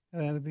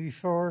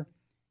before,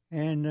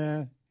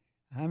 and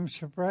I'm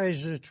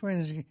surprised the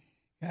Twins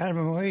got him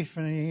away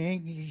from the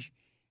Yankees.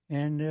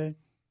 And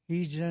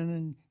he's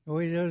done the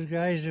way those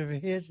guys have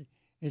hit.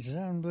 It's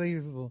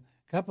unbelievable.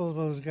 A couple of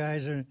those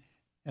guys are in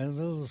a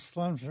little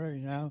slumps right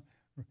now.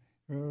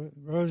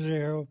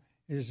 Rosario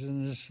is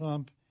in a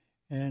slump,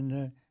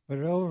 but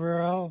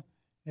overall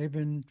they've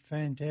been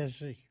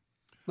fantastic.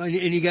 And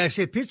you guys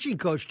say pitching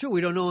coach, too. We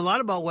don't know a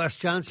lot about Wes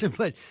Johnson,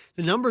 but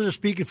the numbers are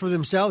speaking for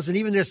themselves. And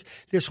even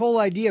this whole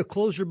idea of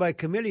closure by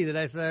committee that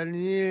I thought,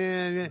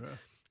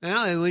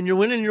 well, when you're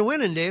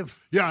winning, Dave.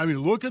 Yeah,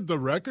 look at the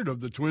record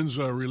of the Twins'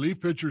 relief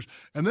pitchers.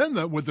 And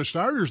then with the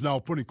starters now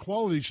putting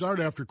quality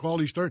start after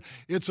quality start,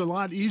 it's a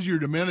lot easier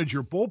to manage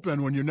your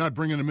bullpen when you're not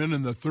bringing them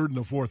in the third and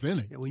the fourth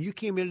inning. Yeah, when you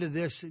came into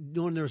this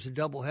knowing there was a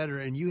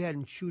doubleheader and you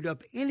hadn't chewed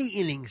up any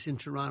innings in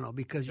Toronto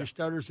because your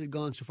starters had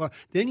gone so far,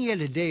 then you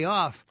had a day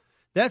off.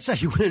 That's how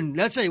you win.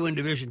 That's how you win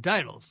division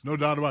titles. No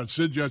doubt about it.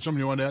 Sid, you have something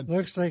you want to add?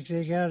 Looks like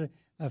they got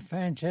a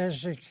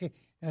fantastic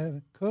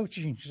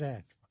coaching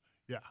staff.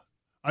 Yeah,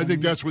 I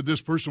think that's what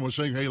this person was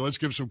saying. Hey, let's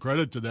give some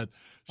credit to that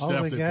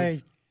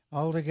staff.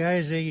 All the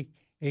guys they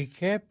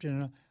kept,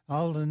 and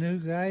all the new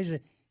guys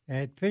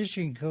at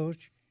pitching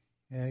coach,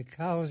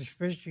 college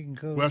pitching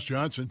coach, Wes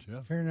Johnson.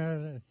 Yeah, turned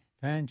out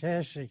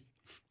fantastic.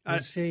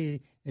 Let's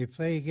see, they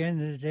play again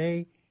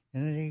today,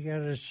 and then they got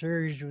a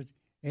series with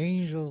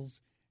Angels.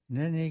 And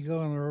then they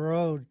go on the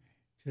road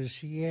to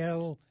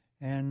Seattle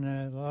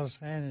and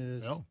Los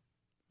Angeles. Well,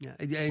 yeah,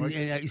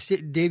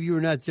 and Dave, you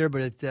were not there,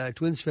 but at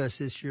Twins Fest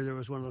this year, there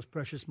was one of those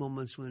precious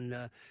moments when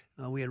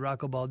we had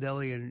Rocco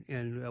Baldelli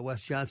and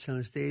Wes Johnson on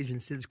the stage,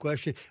 and Sid's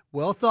question,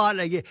 well thought.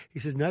 He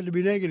says, not to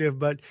be negative,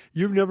 but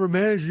you've never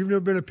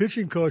been a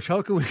pitching coach.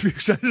 How can we be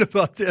excited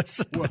about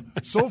this? Well,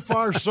 so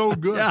far, so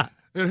good. Yeah.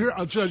 And here,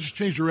 I'll just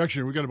change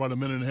direction. We got about a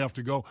minute and a half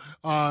to go.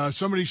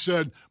 Somebody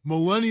said,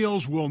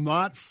 millennials will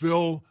not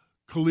fill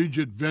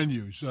collegiate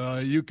venues.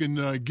 You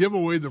can give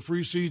away the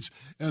free seats,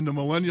 and the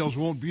millennials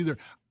won't be there.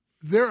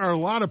 There are a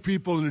lot of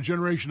people in the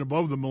generation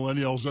above the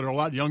millennials that are a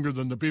lot younger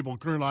than the people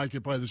currently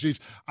occupy the seats.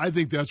 I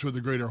think that's where the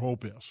greater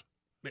hope is.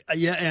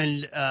 Yeah,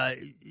 and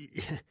I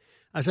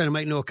was talking to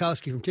Mike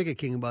Nowakowski from Ticket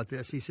King about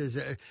this. He says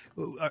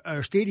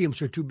our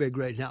stadiums are too big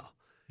right now.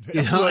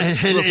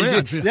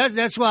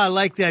 That's why I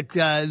like that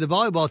the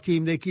volleyball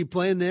team, they keep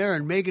playing there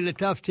and making a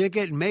tough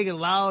ticket and make it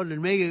loud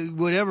and make it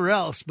whatever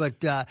else. But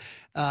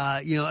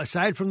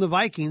aside from the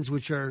Vikings,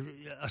 which are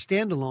a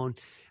standalone,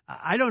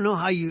 I don't know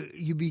how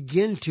you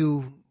begin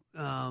to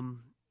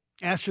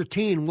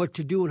ascertain what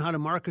to do and how to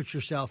market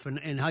yourself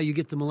and how you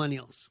get the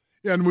millennials.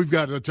 Yeah, and we've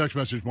got a text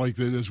message, Mike,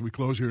 that as we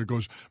close here, it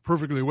goes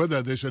perfectly with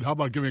that. They said, how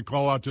about giving a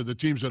call out to the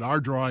teams that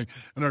are drawing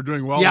and are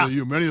doing well with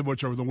you, many of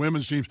which are the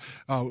women's teams.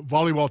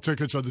 Volleyball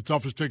tickets are the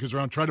toughest tickets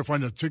around. Try to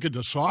find a ticket to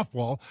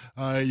softball.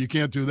 You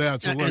can't do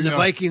that. So, and the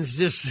Vikings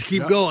just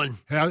keep going.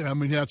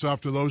 Hats off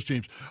to those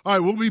teams. All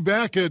right, we'll be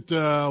back at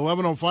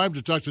 11:05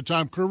 to talk to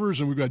Tom Curvers,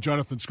 and we've got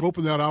Jonathan Scope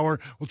in that hour.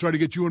 We'll try to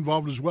get you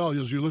involved as well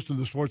as you listen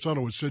to the Sports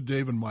Huddle with Sid,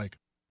 Dave, and Mike.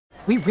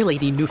 We really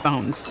need new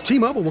phones.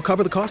 T-Mobile will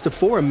cover the cost of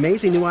 4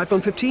 amazing new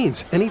iPhone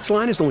 15s, and each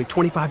line is only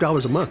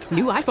 $25 a month.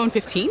 New iPhone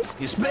 15s?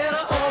 It's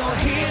better over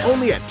here.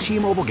 Only at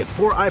T-Mobile, get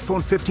 4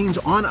 iPhone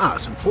 15s on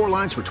us and 4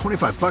 lines for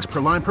 $25 per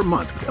line per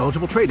month with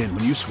eligible trade-in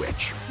when you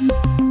switch.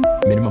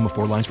 Minimum of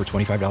 4 lines for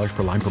 $25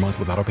 per line per month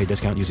with autopay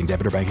discount using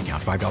debit or bank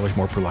account. $5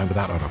 more per line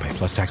without autopay,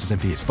 plus taxes and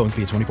fees. Phone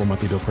fee at 24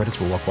 monthly bill credits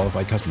for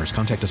well-qualified customers.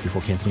 Contact us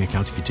before canceling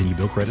account to continue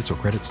bill credits or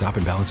credit stop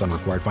and balance on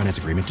required finance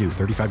agreement due.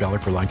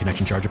 $35 per line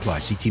connection charge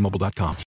applies. See T-Mobile.com.